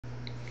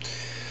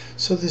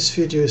So this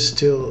video is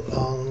still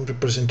on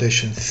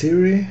representation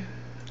theory,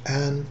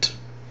 and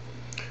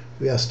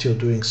we are still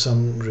doing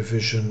some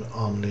revision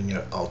on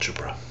linear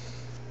algebra.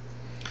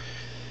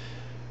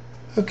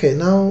 Okay,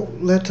 now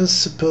let us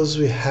suppose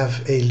we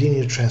have a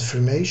linear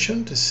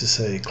transformation. This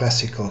is a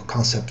classical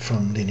concept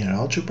from linear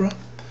algebra,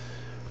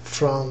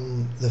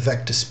 from the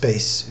vector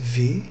space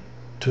V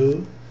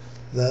to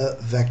the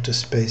vector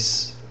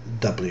space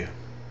W.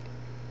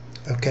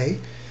 Okay,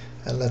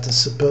 and let us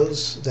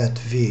suppose that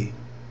V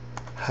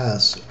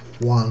has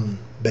one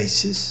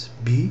basis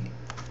B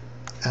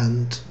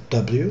and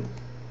W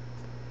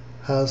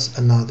has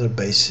another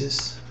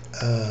basis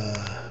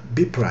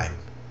B prime.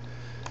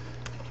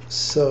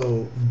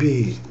 So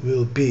B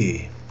will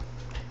be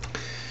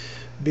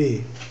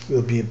a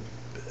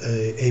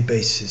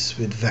basis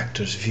with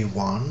vectors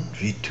v1,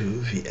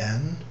 v2,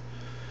 vn,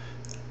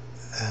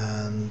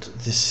 and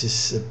this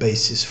is a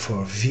basis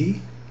for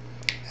V,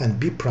 and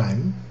B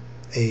prime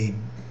a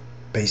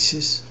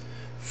basis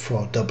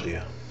for W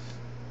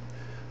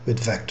with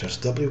vectors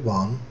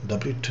w1,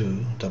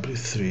 w2,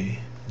 w3,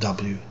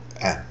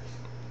 wn.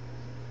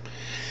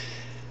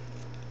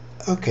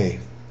 Okay,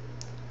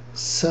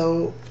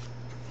 so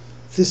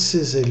this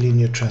is a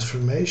linear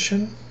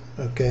transformation.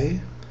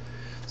 Okay,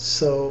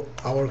 so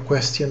our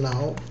question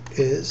now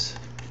is,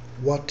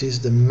 what is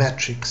the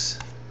matrix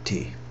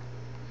T?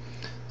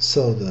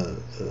 So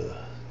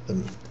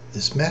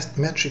this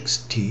matrix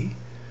T,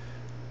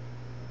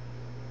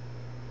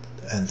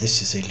 and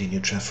this is a linear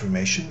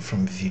transformation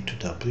from V to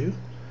W.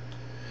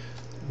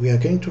 We are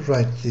going to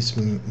write this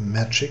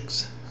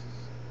matrix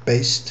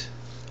based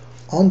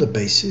on the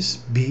basis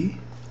B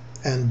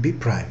and B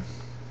prime.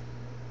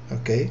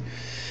 Okay,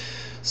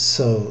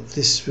 so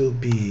this will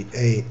be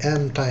a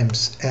m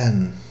times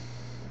n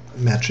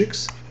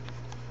matrix,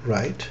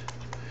 right?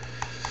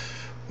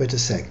 Wait a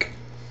sec.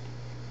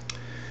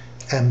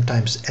 M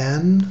times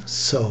n,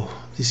 so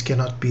this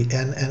cannot be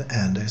n and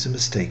n. There's a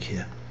mistake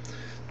here.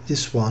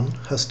 This one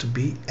has to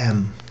be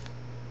m.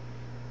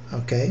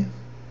 Okay,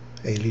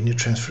 a linear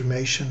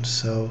transformation.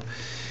 So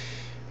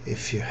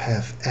if you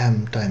have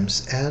m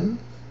times n,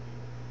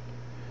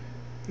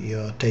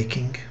 you're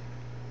taking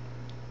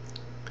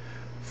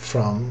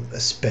from a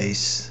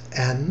space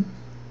n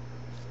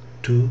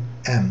to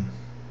m,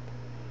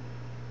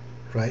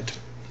 right?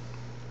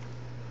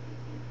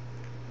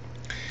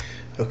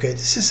 Okay,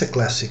 this is a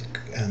classic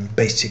and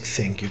basic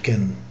thing. You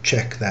can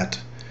check that.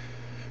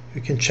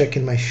 You can check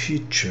in my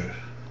future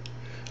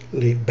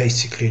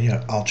basic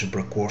linear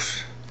algebra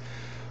course.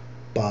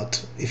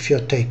 But if you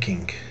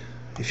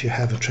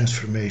have a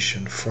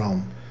transformation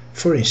from,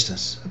 for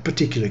instance, a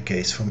particular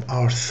case from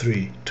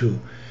R3 to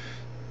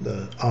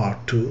the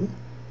R2,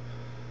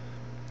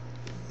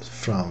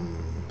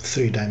 from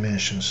 3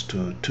 dimensions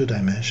to 2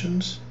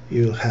 dimensions,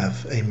 you'll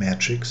have a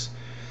matrix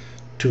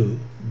 2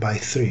 by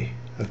 3.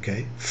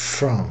 Okay,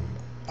 from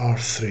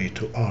R3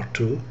 to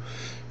R2,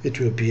 it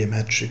will be a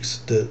matrix.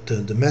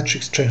 The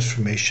matrix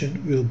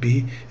transformation will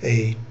be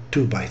a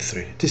 2 by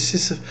 3. This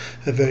is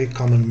a very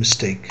common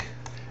mistake,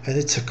 and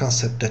it's a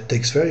concept that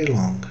takes very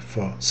long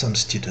for some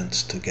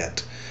students to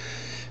get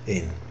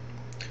in.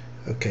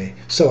 Okay,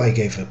 so I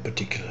gave a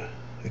particular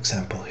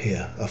example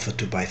here of a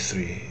 2 by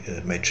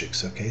 3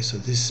 matrix. Okay, so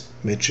this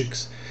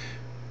matrix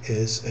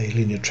is a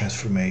linear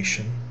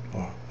transformation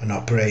or an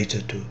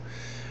operator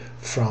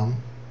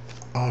from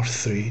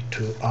R3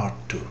 to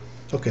R2.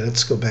 Okay,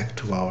 let's go back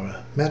to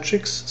our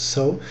matrix.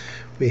 So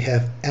we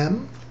have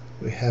M,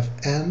 we have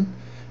N,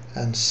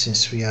 and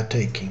since we are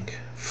taking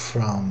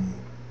from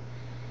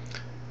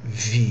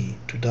V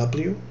to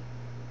W,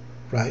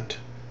 right,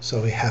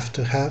 so we have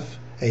to have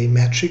a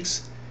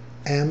matrix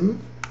M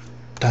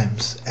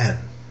times N.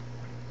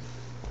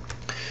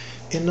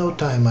 In no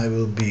time I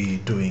will be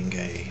doing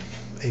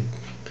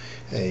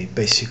a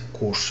basic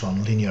course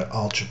on linear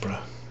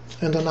algebra,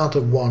 and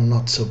another one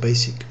not so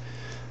basic,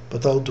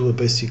 but I'll do a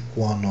basic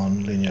one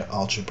on linear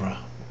algebra,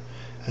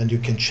 and you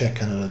can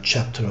check another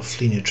chapter of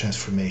linear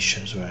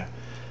transformations where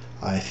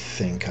I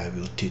think I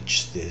will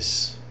teach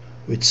this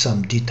with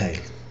some detail.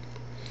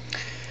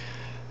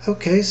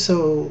 Okay,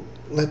 so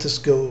let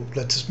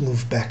us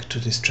move back to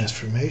this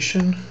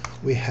transformation.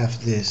 We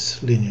have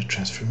this linear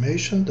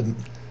transformation,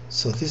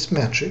 so this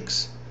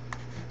matrix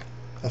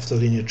of the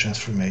linear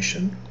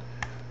transformation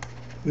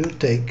will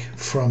take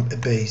from a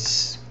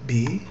base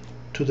B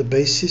to the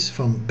basis,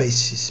 from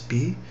basis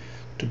B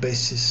to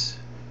basis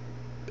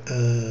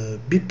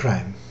B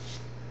prime.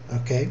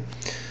 Okay,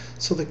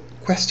 so the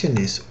question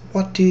is,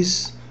 what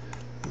is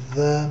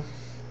the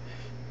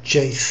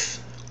jth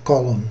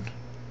column?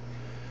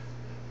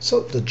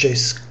 So the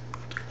jth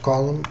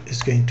column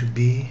is going to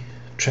be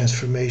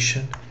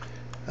transformation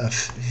of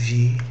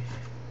V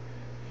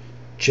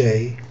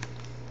J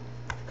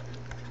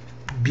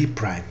B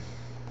prime.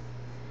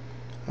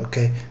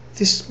 Okay,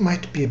 this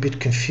might be a bit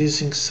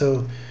confusing,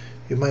 so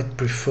you might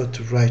prefer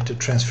to write the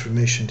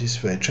transformation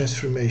this way.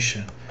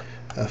 Transformation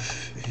of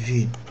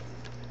V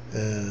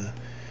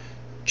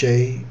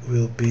J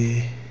will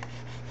be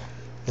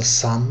the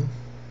sum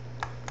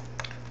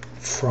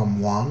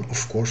from 1,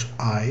 of course,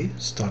 I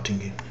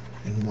starting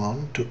in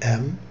 1 to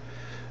M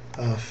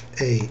of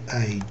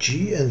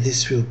AIG, and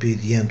this will be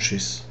the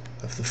entries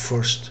of the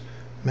first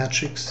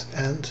matrix,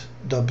 and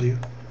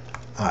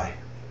WI.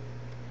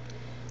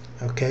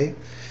 Okay,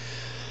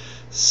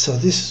 so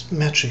this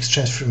matrix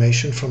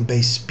transformation from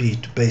base B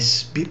to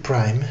base B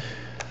prime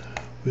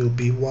will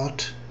be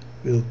what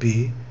will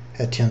be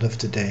at the end of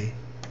the day,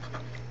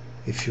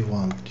 if you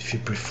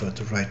prefer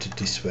to write it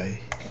this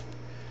way,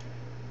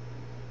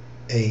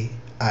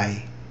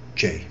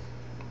 AIJ.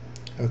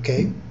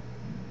 Okay,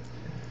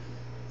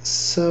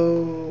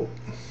 so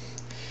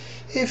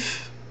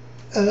if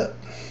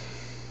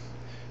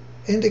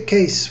in the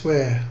case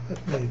where,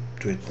 let me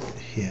do it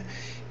here,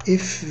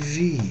 if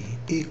V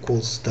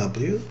equals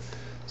W,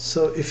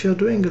 so if you're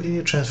doing a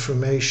linear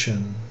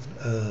transformation,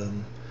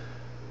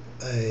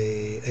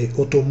 a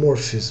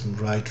automorphism,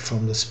 right,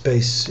 from the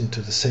space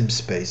into the same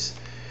space,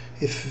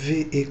 if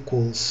V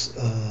equals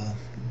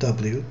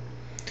W,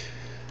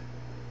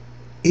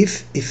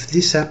 if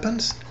this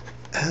happens,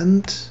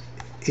 and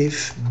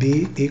if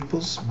B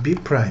equals B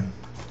prime,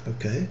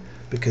 okay,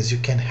 because you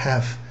can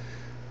have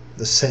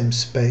the same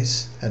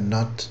space and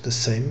not the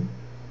same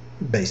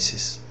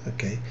basis,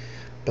 okay,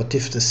 but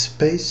if the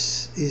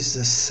space is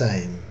the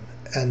same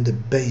and the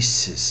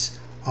bases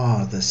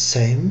are the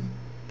same,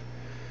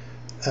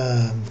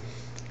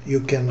 you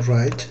can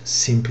write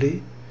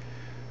simply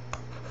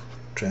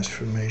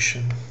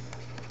transformation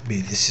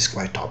B. This is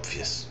quite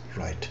obvious,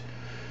 right,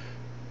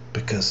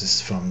 because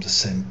it's from the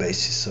same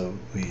basis, so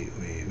we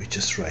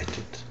just write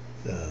it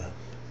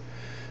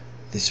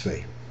this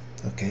way,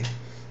 okay.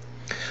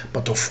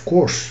 But of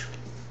course,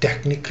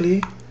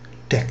 technically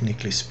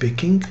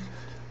speaking,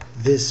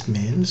 this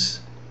means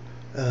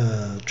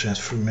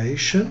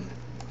transformation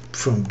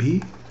from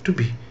B to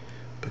B,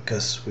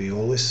 because we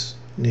always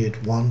need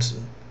a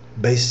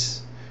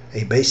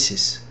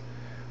basis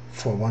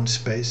for one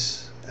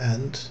space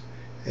and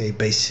a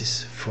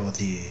basis for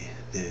the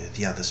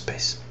other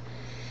space.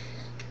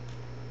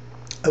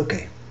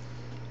 Okay,